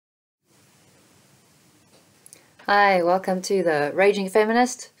Hi, welcome to the Raging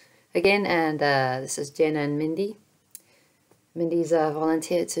Feminist again, and this is Jenna and Mindy. Mindy's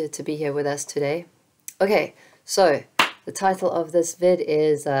volunteered to be here with us today. Okay, so the title of this vid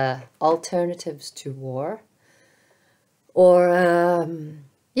is Alternatives to War, or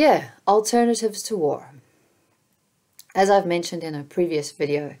Alternatives to War. As I've mentioned in a previous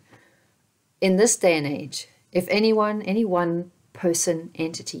video, in this day and age, if any one person,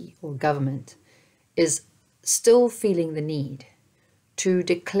 entity, or government is still feeling the need to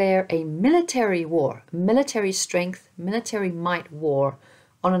declare a military war, military strength, military might war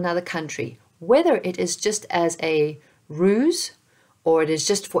on another country, whether it is just as a ruse or it is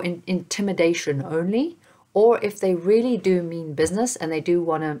just for intimidation only, or if they really do mean business and they do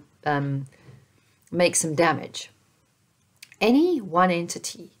want to make some damage. Any one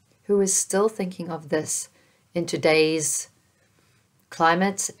entity who is still thinking of this in today's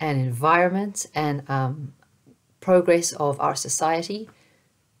climate and environment and progress of our society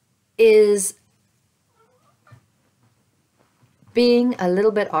is being a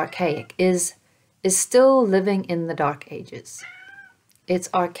little bit archaic, is still living in the dark ages. It's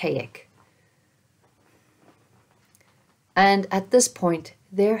archaic. And at this point,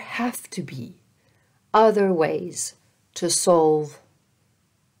 there have to be other ways to solve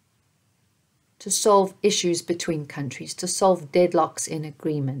issues between countries, to solve deadlocks in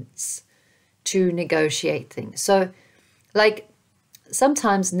agreements, to negotiate things. So, like,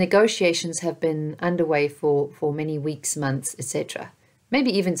 sometimes negotiations have been underway for many weeks, months, etc.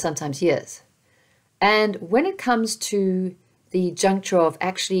 Maybe even sometimes years. And when it comes to the juncture of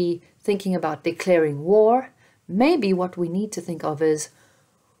actually thinking about declaring war, maybe what we need to think of is,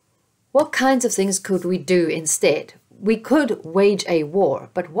 what kinds of things could we do instead? We could wage a war,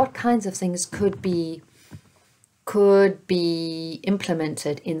 but what kinds of things could be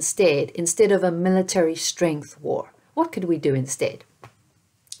implemented instead of a military strength war? What could we do instead?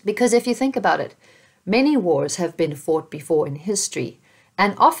 Because if you think about it, many wars have been fought before in history,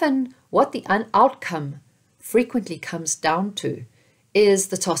 and often what the outcome frequently comes down to is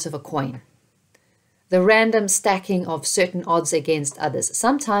the toss of a coin, the random stacking of certain odds against others.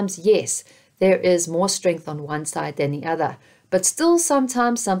 Sometimes, yes, there is more strength on one side than the other, but still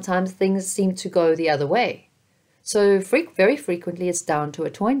sometimes things seem to go the other way. So very frequently it's down to a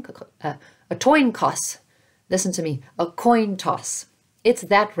coin toss. Listen to me, a coin toss. It's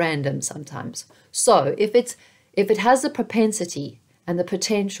that random sometimes. So if it has the propensity and the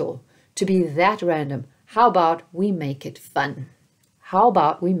potential to be that random, how about we make it fun? How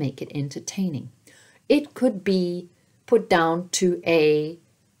about we make it entertaining? It could be put down to a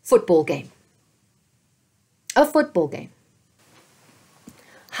football game. A football game.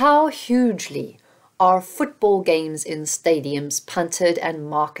 How hugely are football games in stadiums punted and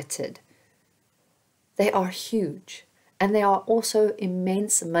marketed? They are huge, and they are also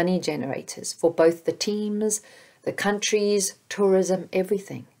immense money generators for both the teams, the countries, tourism,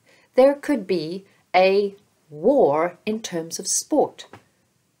 everything. There could be a war in terms of sport.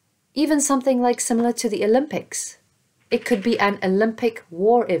 Even something like similar to the Olympics. It could be an Olympic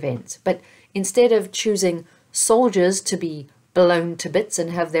war event, but instead of choosing soldiers to be blown to bits and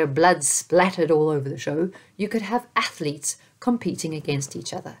have their blood splattered all over the show, you could have athletes competing against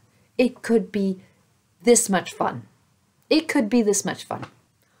each other. It could be this much fun. It could be this much fun.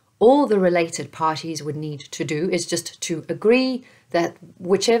 All the related parties would need to do is just to agree that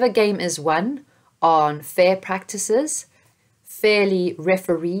whichever game is won on fair practices, fairly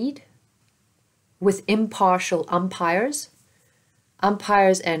refereed, with impartial umpires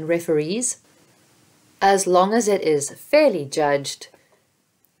and referees, as long as it is fairly judged,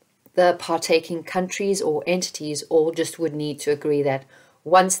 the partaking countries or entities all just would need to agree that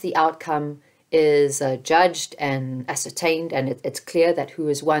once the outcome is judged and ascertained and it's clear that who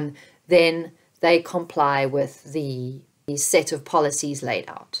has won, then they comply with the set of policies laid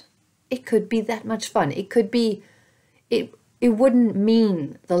out. It could be that much fun. It could be, it wouldn't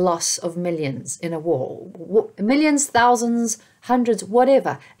mean the loss of millions in a war. Millions, thousands, hundreds,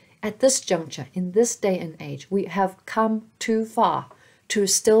 whatever. At this juncture, in this day and age, we have come too far to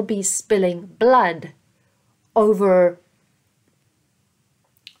still be spilling blood over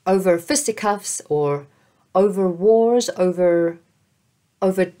fisticuffs or over wars, over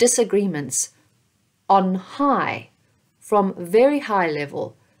disagreements on high, from very high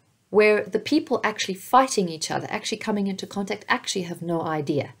level, where the people actually fighting each other, actually coming into contact, actually have no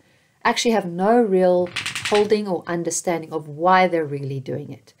idea, actually have no real holding or understanding of why they're really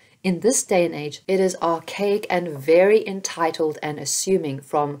doing it. In this day and age, it is archaic and very entitled and assuming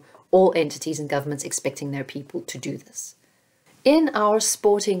from all entities and governments expecting their people to do this. In our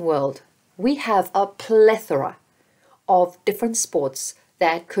sporting world, we have a plethora of different sports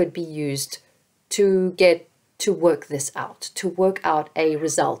that could be used to work this out, to work out a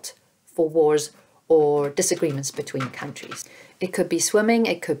result for wars or disagreements between countries. It could be swimming,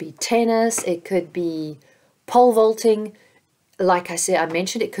 it could be tennis, it could be pole vaulting. Like I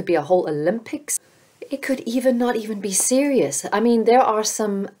mentioned, it could be a whole Olympics. It could even not even be serious. I mean, there are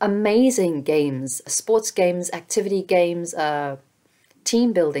some amazing games, sports games, activity games,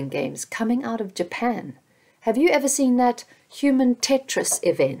 team building games coming out of Japan. Have you ever seen that human Tetris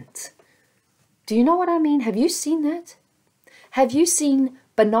event? Do you know what I mean? Have you seen that? Have you seen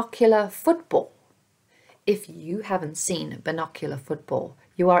binocular football? If you haven't seen binocular football,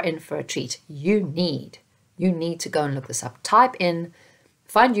 you are in for a treat. You need to go and look this up.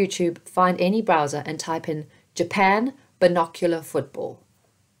 Find YouTube, find any browser and type in Japan binocular football.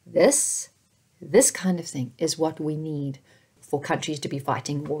 This kind of thing is what we need for countries to be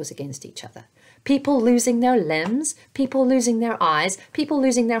fighting wars against each other. People losing their limbs, people losing their eyes, people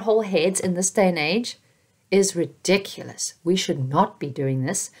losing their whole heads in this day and age is ridiculous. We should not be doing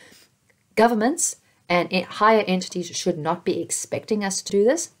this. Governments and higher entities should not be expecting us to do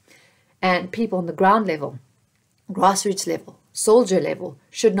this. And people on the ground level, grassroots level, soldier level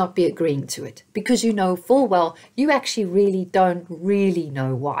should not be agreeing to it, because you know full well you actually really don't really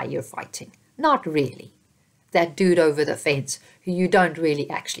know why you're fighting. Not really. That dude over the fence who you don't really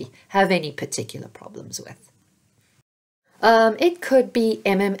actually have any particular problems with. It could be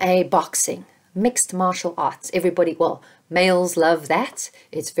MMA, boxing, mixed martial arts. Males love that.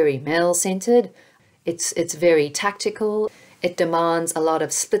 It's very male-centered. It's very tactical. It demands a lot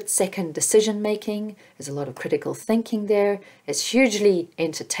of split-second decision-making. There's a lot of critical thinking there. It's hugely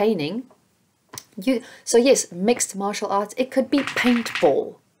entertaining. So yes, mixed martial arts. It could be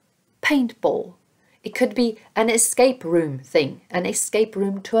paintball. Paintball. It could be an escape room thing, an escape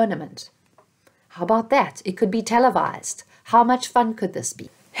room tournament. How about that? It could be televised. How much fun could this be?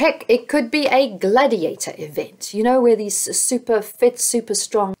 Heck, it could be a gladiator event, you know, where these super fit, super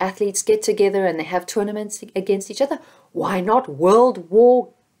strong athletes get together and they have tournaments against each other. Why not World War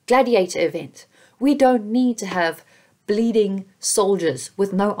gladiator event? We don't need to have bleeding soldiers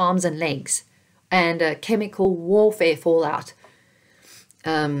with no arms and legs and chemical warfare fallout.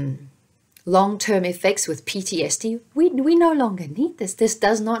 Long-term effects with PTSD. We no longer need this. This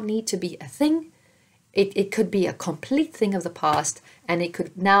does not need to be a thing. It could be a complete thing of the past, and it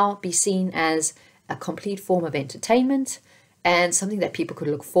could now be seen as a complete form of entertainment and something that people could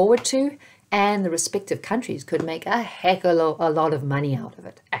look forward to, and the respective countries could make a heck of a lot of money out of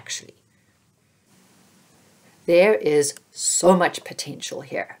it, actually. There is so much potential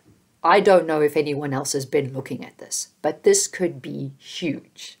here. I don't know if anyone else has been looking at this, but this could be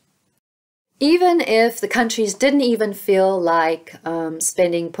huge. Even if the countries didn't even feel like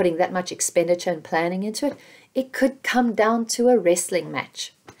putting that much expenditure and planning into it, it could come down to a wrestling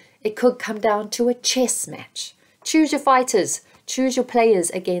match. It could come down to a chess match. Choose your fighters, choose your players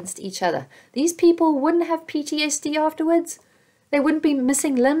against each other. These people wouldn't have PTSD afterwards. They wouldn't be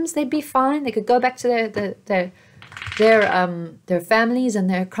missing limbs. They'd be fine. They could go back to their families and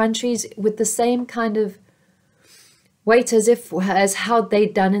their countries with the same kind of weight as how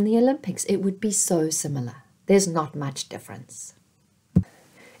they'd done in the Olympics. It would be so similar. There's not much difference.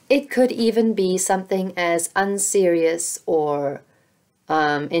 It could even be something as unserious or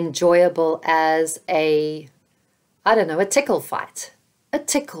enjoyable as a tickle fight. A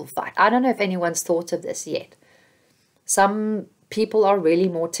tickle fight. I don't know if anyone's thought of this yet. Some people are really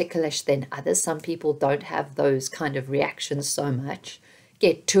more ticklish than others. Some people don't have those kind of reactions so much.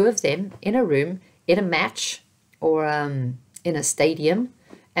 Get two of them in a room, in a match, or in a stadium,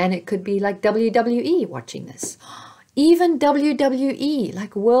 and it could be like WWE watching this. Even WWE,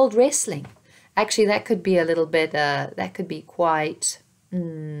 like World Wrestling. Actually, that could be a little bit, that could be quite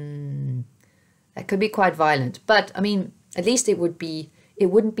violent. But, I mean, at least it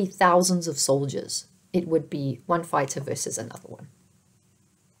wouldn't be thousands of soldiers. It would be one fighter versus another one.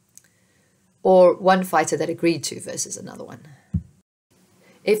 Or one fighter that agreed to versus another one.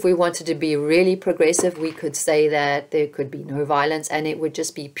 If we wanted to be really progressive, we could say that there could be no violence and it would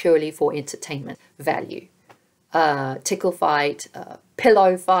just be purely for entertainment value. Tickle fight,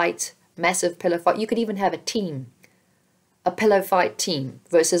 pillow fight, massive pillow fight. You could even have a pillow fight team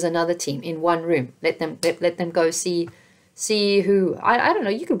versus another team in one room. Let them go see who, I don't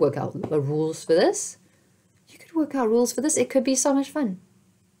know, you could work out the rules for this. It could be so much fun.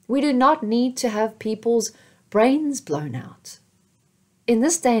 We do not need to have people's brains blown out. In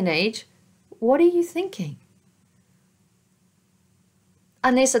this day and age, what are you thinking?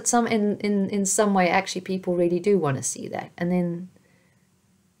 Unless it's in some way actually people really do want to see that. And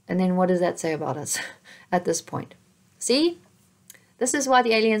then what does that say about us at this point? See? This is why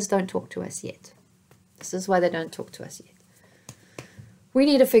the aliens don't talk to us yet. This is why they don't talk to us yet. We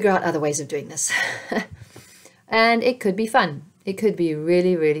need to figure out other ways of doing this. And it could be fun. It could be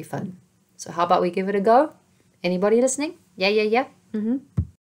really, really fun. So how about we give it a go? Anybody listening? Yeah. You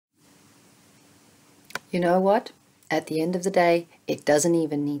know what? At the end of the day, it doesn't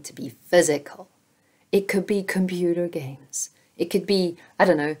even need to be physical. It could be computer games. It could be, I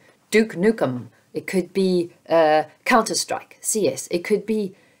don't know, Duke Nukem. It could be Counter-Strike, CS. It could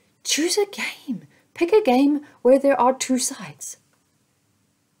be, choose a game. Pick a game where there are two sides.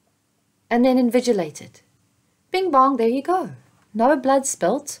 And then invigilate it. Bing bong, there you go. No blood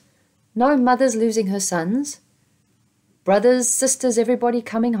spilt. No mothers losing her sons. Brothers, sisters, everybody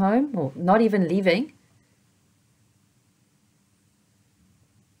coming home or not even leaving.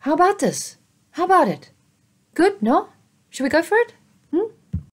 How about this? How about it? Good, no? Should we go for it?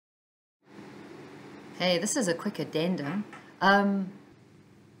 Hey, this is a quick addendum. The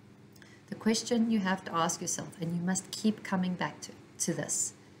question you have to ask yourself, and you must keep coming back to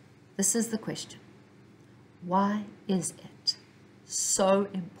this. This is the question. Why is it so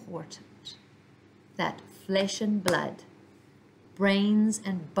important that flesh and blood, brains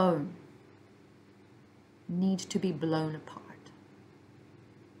and bone need to be blown apart?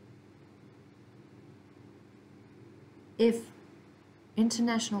 If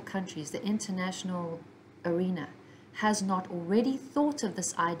international countries, the international arena, has not already thought of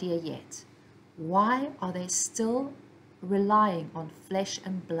this idea yet, why are they still relying on flesh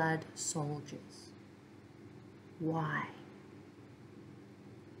and blood soldiers? Why?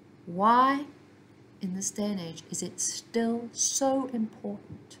 Why, in this day and age, is it still so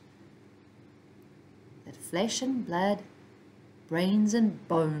important that flesh and blood, brains and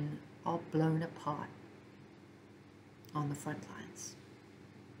bone are blown apart on the front lines?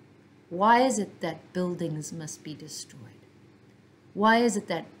 Why is it that buildings must be destroyed? Why is it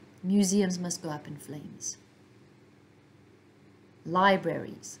that museums must go up in flames?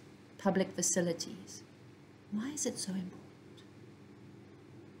 Libraries, public facilities. Why is it so important?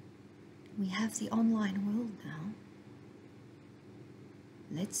 We have the online world now.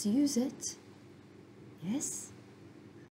 Let's use it. Yes?